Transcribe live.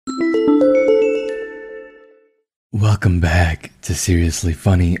Welcome back to Seriously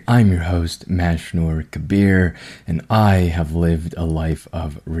Funny. I'm your host, Mashnur Kabir, and I have lived a life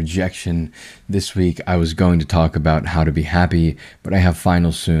of rejection. This week, I was going to talk about how to be happy, but I have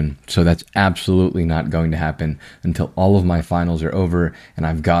finals soon, so that's absolutely not going to happen until all of my finals are over and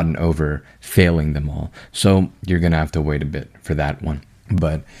I've gotten over failing them all. So you're going to have to wait a bit for that one.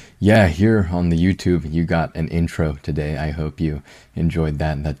 But yeah, here on the YouTube, you got an intro today. I hope you enjoyed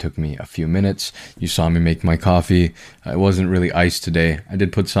that. That took me a few minutes. You saw me make my coffee. It wasn't really iced today. I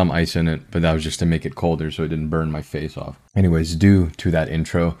did put some ice in it, but that was just to make it colder so it didn't burn my face off. Anyways, due to that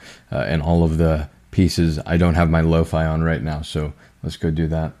intro and all of the pieces, I don't have my lo-fi on right now, so let's go do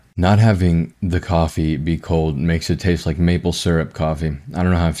that. Not having the coffee be cold makes it taste like maple syrup coffee. I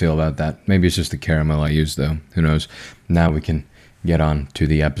don't know how I feel about that. Maybe it's just the caramel I use, though. Who knows? Now we can get on to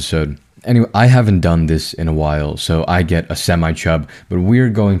the episode. Anyway, I haven't done this in a while, so I get a semi-chub, but we're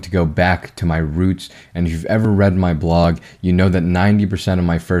going to go back to my roots, and if you've ever read my blog, you know that 90% of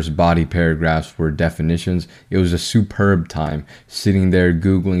my first body paragraphs were definitions. It was a superb time sitting there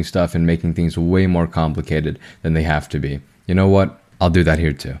Googling stuff and making things way more complicated than they have to be. You know what? I'll do that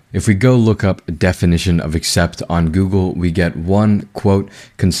here too. If we go look up a definition of accept on Google, we get one, quote,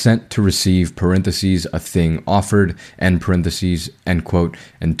 consent to receive, parentheses, a thing offered, end parentheses, end quote,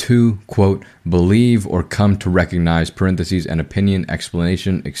 and two, quote, believe or come to recognize, parentheses, an opinion,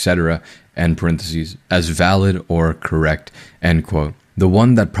 explanation, etc., end parentheses, as valid or correct, end quote. The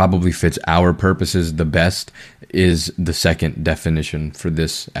one that probably fits our purposes the best is the second definition for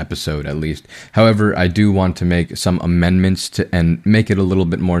this episode, at least. However, I do want to make some amendments and make it a little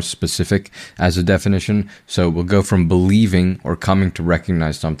bit more specific as a definition. So we'll go from believing or coming to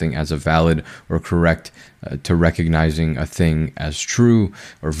recognize something as a valid or correct to recognizing a thing as true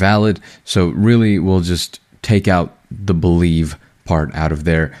or valid. So really, we'll just take out the believe part out of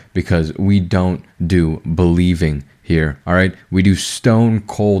there because we don't do believing here, all right? We do stone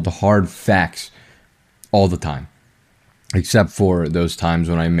cold hard facts all the time, except for those times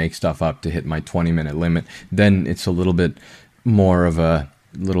when I make stuff up to hit my 20-minute limit. Then it's a little bit more of a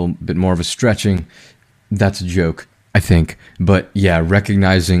stretching. That's a joke, I think. But yeah,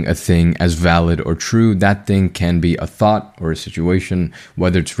 recognizing a thing as valid or true, that thing can be a thought or a situation.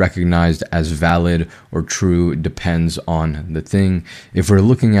 Whether it's recognized as valid or true depends on the thing. If we're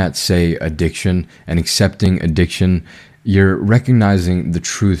looking at, say, addiction and accepting addiction, you're recognizing the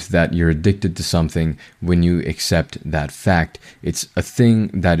truth that you're addicted to something when you accept that fact. It's a thing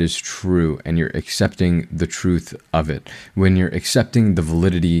that is true, and you're accepting the truth of it. When you're accepting the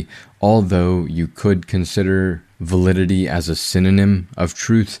validity, although you could consider validity as a synonym of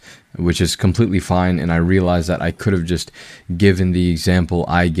truth, which is completely fine, and I realize that I could have just given the example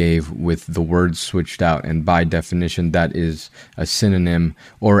I gave with the words switched out, and by definition that is a synonym,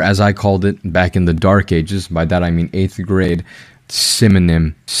 or as I called it back in the dark ages, by that I mean 8th grade,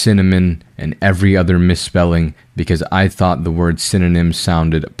 synonym, cinnamon, and every other misspelling, because I thought the word synonym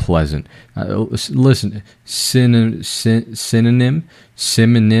sounded pleasant. Listen, synonym,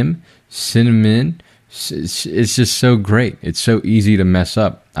 cinnamon, it's just so great. It's so easy to mess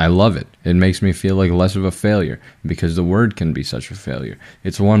up. I love it. It makes me feel like less of a failure because the word can be such a failure.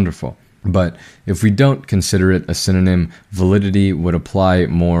 It's wonderful. But if we don't consider it a synonym, validity would apply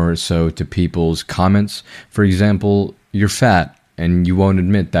more so to people's comments. For example, you're fat and you won't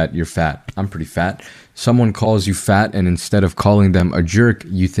admit that you're fat. I'm pretty fat. Someone calls you fat and instead of calling them a jerk,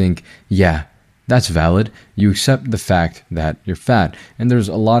 you think, yeah, that's valid. You accept the fact that you're fat. And there's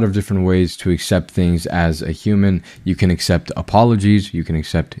a lot of different ways to accept things as a human. You can accept apologies. You can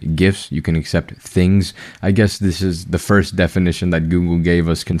accept gifts. You can accept things. I guess this is the first definition that Google gave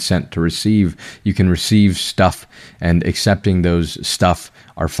us, consent to receive. You can receive stuff, and accepting those stuff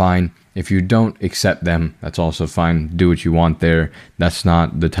are fine. If you don't accept them, that's also fine. Do what you want there. That's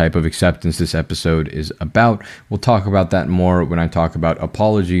not the type of acceptance this episode is about. We'll talk about that more when I talk about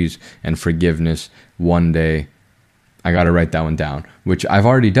apologies and forgiveness one day. I got to write that one down, which I've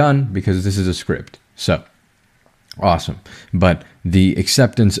already done because this is a script. So, awesome. But the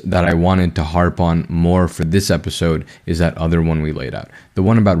acceptance that I wanted to harp on more for this episode is that other one we laid out. The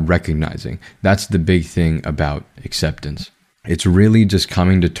one about recognizing. That's the big thing about acceptance. It's really just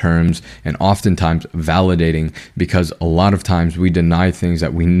coming to terms and oftentimes validating, because a lot of times we deny things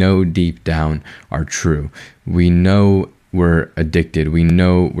that we know deep down are true. We know we're addicted. We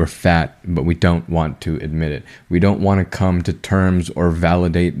know we're fat, but we don't want to admit it. We don't want to come to terms or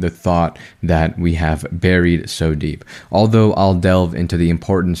validate the thought that we have buried so deep. Although I'll delve into the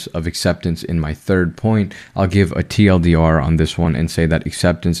importance of acceptance in my third point, I'll give a TLDR on this one and say that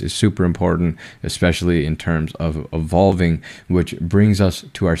acceptance is super important, especially in terms of evolving, which brings us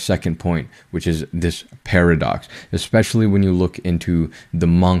to our second point, which is this paradox, especially when you look into the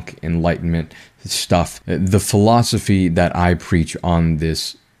monk enlightenment stuff. The philosophy that I preach on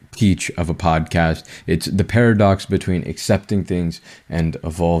this teach of a podcast, it's the paradox between accepting things and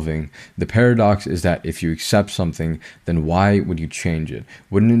evolving. The paradox is that if you accept something, then why would you change it?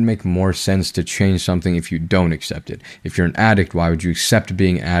 Wouldn't it make more sense to change something if you don't accept it? If you're an addict, why would you accept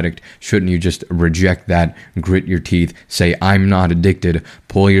being an addict? Shouldn't you just reject that, grit your teeth, say, I'm not addicted,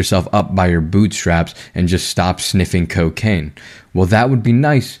 pull yourself up by your bootstraps, and just stop sniffing cocaine? Well, that would be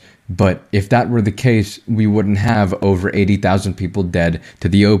nice. But if that were the case, we wouldn't have over 80,000 people dead to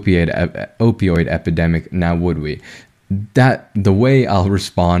the opioid epidemic, now would we? The way I'll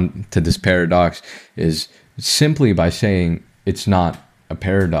respond to this paradox is simply by saying it's not a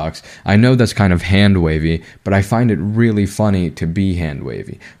paradox. I know that's kind of hand-wavy, but I find it really funny to be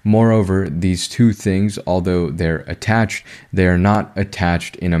hand-wavy. Moreover, these two things, although they're attached, they are not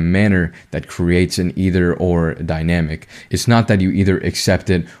attached in a manner that creates an either-or dynamic. It's not that you either accept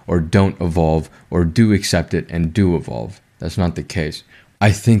it or don't evolve, or do accept it and do evolve. That's not the case.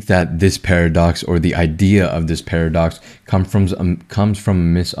 I think that this paradox, or the idea of this paradox, comes from a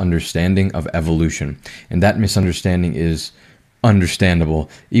misunderstanding of evolution. And that misunderstanding is understandable,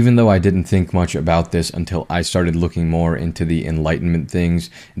 even though I didn't think much about this until I started looking more into the Enlightenment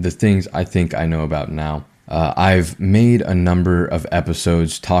things, the things I think I know about now. I've made a number of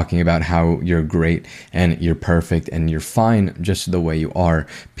episodes talking about how you're great and you're perfect and you're fine just the way you are.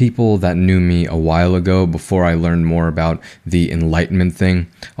 People that knew me a while ago, before I learned more about the Enlightenment thing,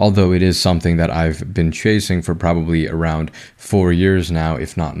 although it is something that I've been chasing for probably around 4 years now,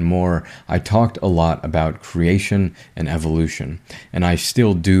 if not more, I talked a lot about creation and evolution. And I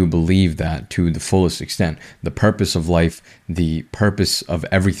still do believe that to the fullest extent. The purpose of life, the purpose of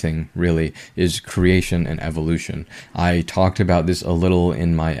everything, really, is creation and evolution. I talked about this a little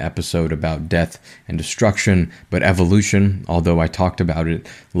in my episode about death and destruction, but evolution, although I talked about it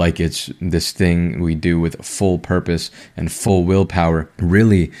like it's this thing we do with full purpose and full willpower,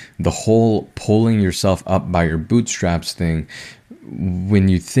 really the whole pulling yourself up by your bootstraps thing, when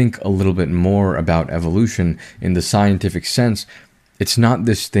you think a little bit more about evolution in the scientific sense, it's not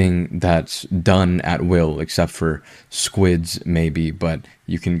this thing that's done at will, except for squids maybe, but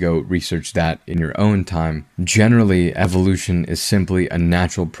you can go research that in your own time. Generally, evolution is simply a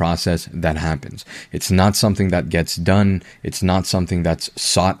natural process that happens. It's not something that gets done. It's not something that's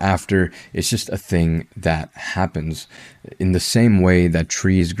sought after. It's just a thing that happens. In the same way that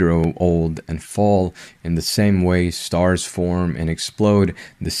trees grow old and fall, in the same way stars form and explode,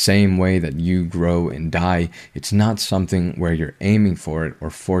 the same way that you grow and die, it's not something where you're aiming for it or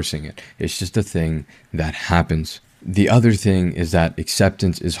forcing it. It's just a thing that happens. The other thing is that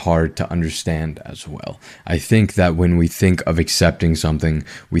acceptance is hard to understand as well. I think that when we think of accepting something,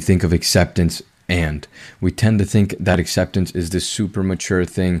 we think of acceptance, and we tend to think that acceptance is this super mature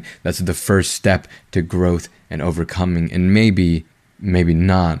thing that's the first step to growth and overcoming, and maybe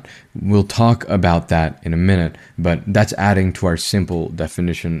not. We'll talk about that in a minute, but that's adding to our simple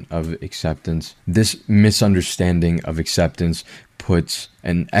definition of acceptance. This misunderstanding of acceptance puts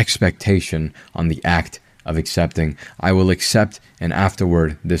an expectation on the act of accepting. I will accept, and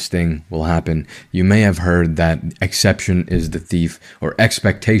afterward this thing will happen. You may have heard that exception is the thief, or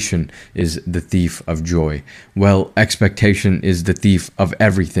expectation is the thief of joy. Well, expectation is the thief of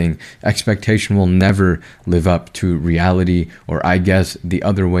everything. Expectation will never live up to reality, or I guess the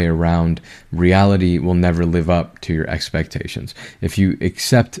other way around. Reality will never live up to your expectations. If you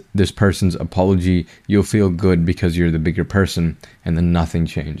accept this person's apology, you'll feel good because you're the bigger person, and then nothing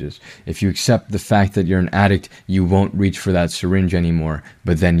changes. If you accept the fact that you're an addict, you won't reach for that syringe anymore,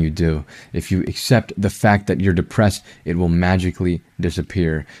 but then you do. If you accept the fact that you're depressed, it will magically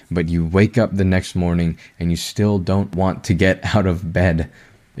disappear, but you wake up the next morning and you still don't want to get out of bed.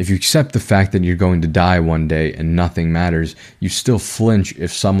 If you accept the fact that you're going to die one day and nothing matters, you still flinch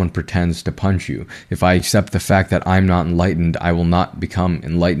if someone pretends to punch you. If I accept the fact that I'm not enlightened, I will not become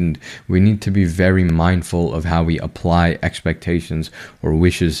enlightened. We need to be very mindful of how we apply expectations or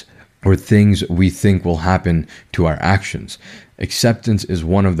wishes or things we think will happen to our actions. Acceptance is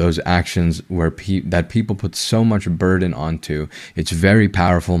one of those actions where that people put so much burden onto. It's very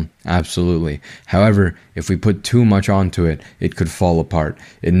powerful, absolutely. However, if we put too much onto it, it could fall apart.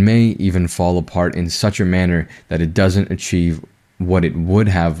 It may even fall apart in such a manner that it doesn't achieve what it would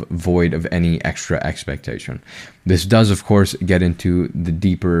have void of any extra expectation. This does, of course, get into the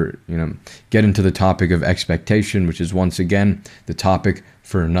deeper, get into the topic of expectation, which is once again the topic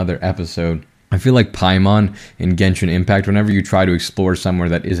for another episode. I feel like Paimon in Genshin Impact, whenever you try to explore somewhere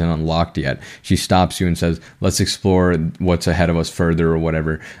that isn't unlocked yet, she stops you and says, let's explore what's ahead of us further or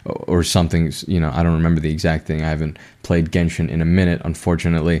whatever, or something, I don't remember the exact thing. I haven't played Genshin in a minute,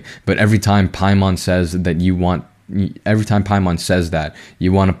 unfortunately. But every time Paimon says that you want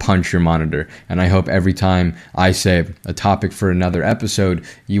to punch your monitor. And I hope every time I say a topic for another episode,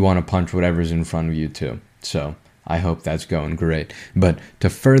 you want to punch whatever's in front of you too. So I hope that's going great. But to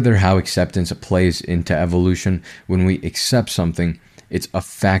further how acceptance plays into evolution, when we accept something, it's a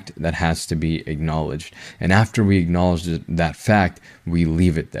fact that has to be acknowledged. And after we acknowledge that fact, we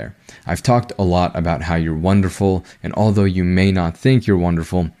leave it there. I've talked a lot about how you're wonderful, and although you may not think you're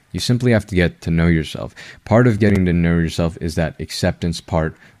wonderful, you simply have to get to know yourself. Part of getting to know yourself is that acceptance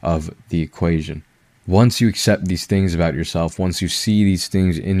part of the equation. Once you accept these things about yourself, once you see these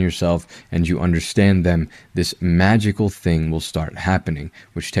things in yourself and you understand them, this magical thing will start happening,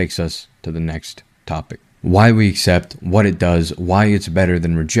 which takes us to the next topic. Why we accept, what it does, why it's better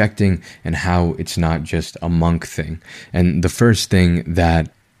than rejecting, and how it's not just a monk thing. And the first thing that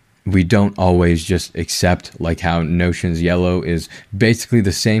we don't always just accept, like how Notion's yellow is basically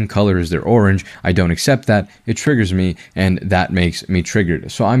the same color as their orange. I don't accept that. It triggers me, and that makes me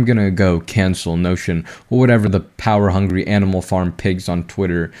triggered. So I'm going to go cancel Notion or whatever the power-hungry Animal Farm pigs on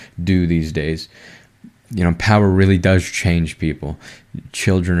Twitter do these days. Power really does change people.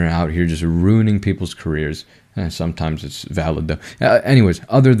 Children are out here just ruining people's careers. Sometimes it's valid though. Anyways,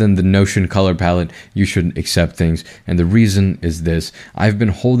 other than the Notion color palette, you should accept things. And the reason is this. I've been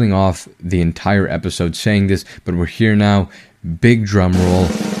holding off the entire episode saying this, but we're here now. Big drum roll.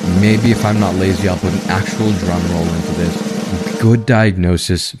 Maybe if I'm not lazy, I'll put an actual drum roll into this. Good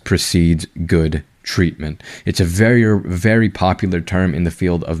diagnosis precedes good treatment. It's a very, very popular term in the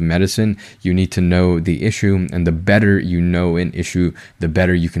field of medicine. You need to know the issue, and the better you know an issue, the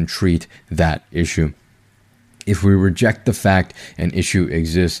better you can treat that issue. If we reject the fact an issue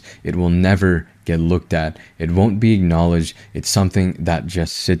exists, it will never get looked at. It won't be acknowledged. It's something that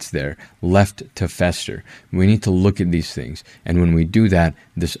just sits there, left to fester. We need to look at these things, and when we do that,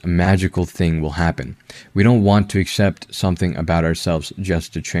 this magical thing will happen. We don't want to accept something about ourselves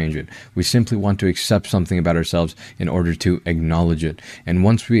just to change it. We simply want to accept something about ourselves in order to acknowledge it. And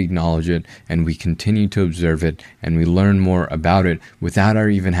once we acknowledge it, and we continue to observe it, and we learn more about it without our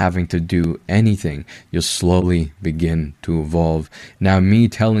even having to do anything, you'll slowly begin to evolve. Now, me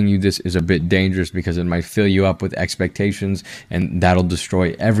telling you this is a bit dangerous because it might fill you up with expectations, and that'll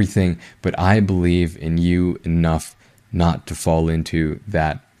destroy everything, but I believe in you enough not to fall into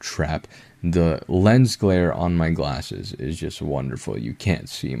that trap. The lens glare on my glasses is just wonderful. You can't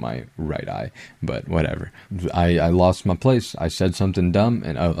see my right eye, but whatever. I lost my place. I said something dumb,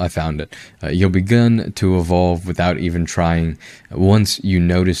 and I found it. You'll begin to evolve without even trying. Once you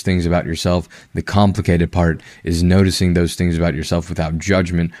notice things about yourself, the complicated part is noticing those things about yourself without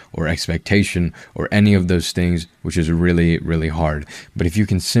judgment or expectation or any of those things, which is really, really hard. But if you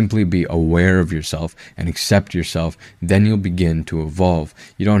can simply be aware of yourself and accept yourself, then you'll begin to evolve.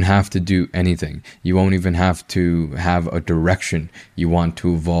 You don't have to do anything. You won't even have to have a direction you want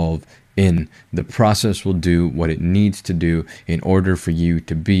to evolve in. The process will do what it needs to do in order for you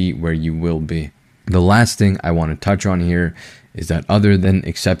to be where you will be. The last thing I want to touch on here is that other than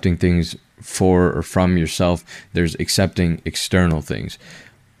accepting things for or from yourself, there's accepting external things.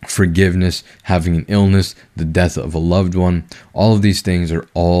 Forgiveness, having an illness, the death of a loved one, all of these things are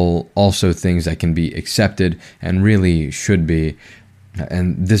all also things that can be accepted and really should be.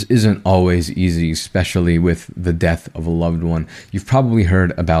 And this isn't always easy, especially with the death of a loved one. You've probably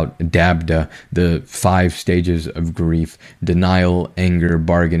heard about DABDA, the 5 stages of grief: denial, anger,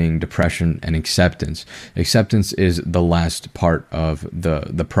 bargaining, depression, and acceptance. Acceptance is the last part of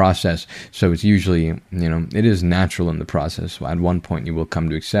the process. So it's usually, it is natural in the process. At one point you will come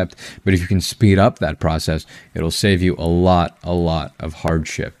to accept, but if you can speed up that process, it'll save you a lot of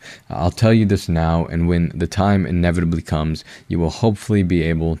hardship. I'll tell you this now, and when the time inevitably comes, you will hopefully be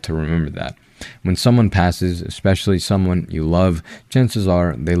able to remember that. When someone passes, especially someone you love, chances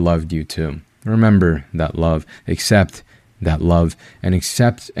are they loved you too. Remember that love, accept that love, and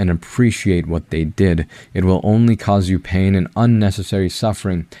accept and appreciate what they did. It will only cause you pain and unnecessary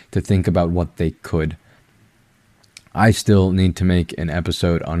suffering to think about what they could. I still need to make an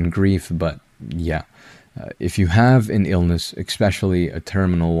episode on grief, but yeah. If you have an illness, especially a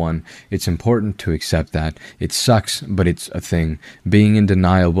terminal one, it's important to accept that. It sucks, but it's a thing. Being in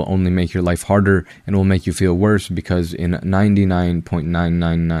denial will only make your life harder and will make you feel worse, because in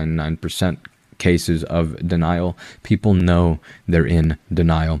 99.9999% cases of denial, people know they're in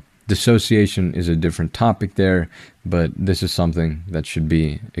denial. Dissociation is a different topic there, but this is something that should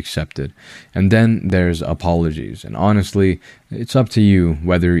be accepted. And then there's apologies. And honestly, it's up to you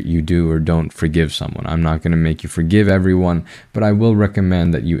whether you do or don't forgive someone. I'm not going to make you forgive everyone, but I will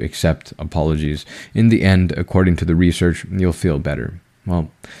recommend that you accept apologies. In the end, according to the research, you'll feel better. Well,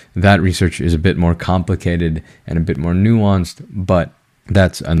 that research is a bit more complicated and a bit more nuanced, but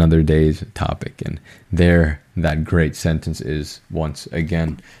that's another day's topic. And there, that great sentence is once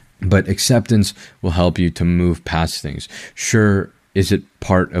again. But acceptance will help you to move past things. Sure, is it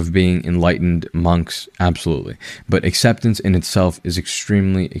part of being enlightened monks? Absolutely. But acceptance in itself is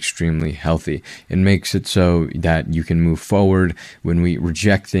extremely, extremely healthy. It makes it so that you can move forward. When we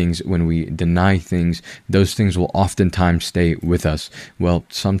reject things, when we deny things, those things will oftentimes stay with us. Well,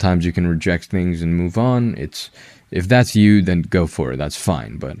 sometimes you can reject things and move on. If that's you, then go for it. That's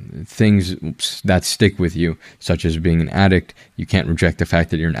fine. But things that stick with you, such as being an addict, you can't reject the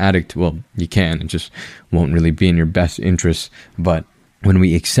fact that you're an addict. Well, you can. It just won't really be in your best interests. But when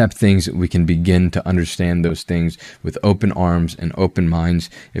we accept things, we can begin to understand those things with open arms and open minds.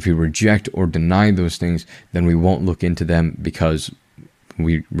 If we reject or deny those things, then we won't look into them because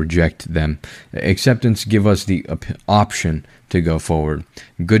we reject them. Acceptance gives us the option to go forward.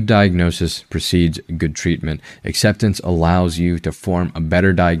 Good diagnosis precedes good treatment. Acceptance allows you to form a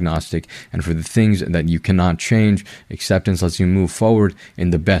better diagnostic, and for the things that you cannot change, acceptance lets you move forward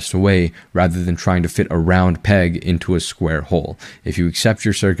in the best way rather than trying to fit a round peg into a square hole. If you accept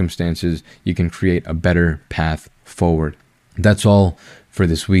your circumstances, you can create a better path forward. That's all for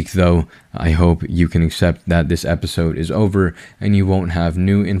this week, though. I hope you can accept that this episode is over and you won't have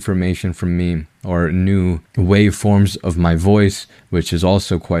new information from me or new waveforms of my voice, which is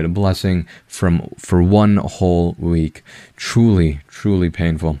also quite a blessing for one whole week. Truly, truly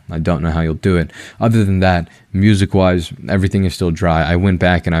painful. I don't know how you'll do it. Other than that, music-wise, everything is still dry. I went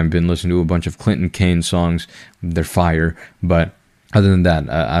back and I've been listening to a bunch of Clinton Kane songs. They're fire, but other than that,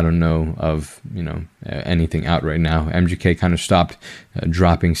 I don't know of anything out right now. MGK kind of stopped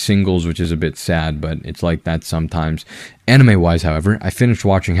dropping singles, which is a bit sad, but it's like that sometimes. Anime-wise, however, I finished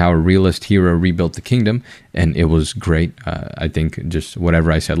watching How a Realist Hero Rebuilt the Kingdom, and it was great. I think just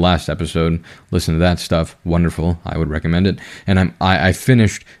whatever I said last episode, listen to that stuff. Wonderful. I would recommend it. And I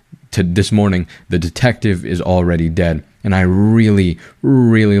finished this morning, The Detective is Already Dead. And I really,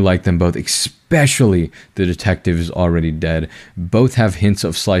 really like them both, especially The Detective is Already Dead. Both have hints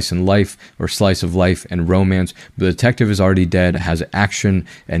of slice of life and romance. The Detective is Already Dead has action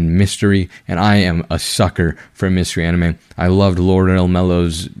and mystery, and I am a sucker for mystery anime. I loved Lord El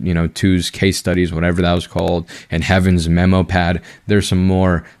Mello's, 2's Case Studies, whatever that was called, and Heaven's Memo Pad. There's some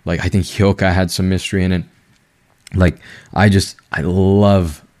more, I think Hyoka had some mystery in it. I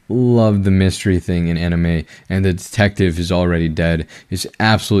love the mystery thing in anime, and The Detective is Already Dead is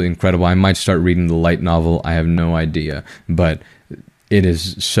absolutely incredible. I might start reading the light novel. I have no idea, but it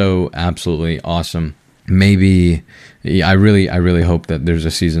is so absolutely awesome. Maybe I really hope that there's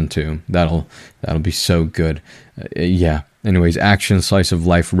a season 2. That'll be so good. Yeah. Anyways, action, slice of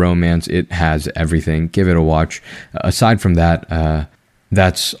life, romance, it has everything. Give it a watch. Aside from that,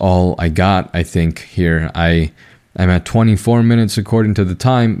 that's all I got, I think, here. I'm at 24 minutes according to the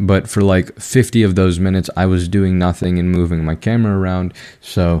time, but for 50 of those minutes, I was doing nothing and moving my camera around,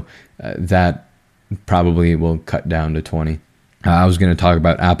 so that probably will cut down to 20. I was going to talk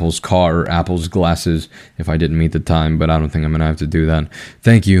about Apple's car or Apple's glasses if I didn't meet the time, but I don't think I'm going to have to do that.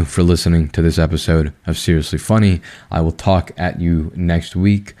 Thank you for listening to this episode of Seriously Funny. I will talk at you next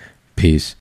week. Peace.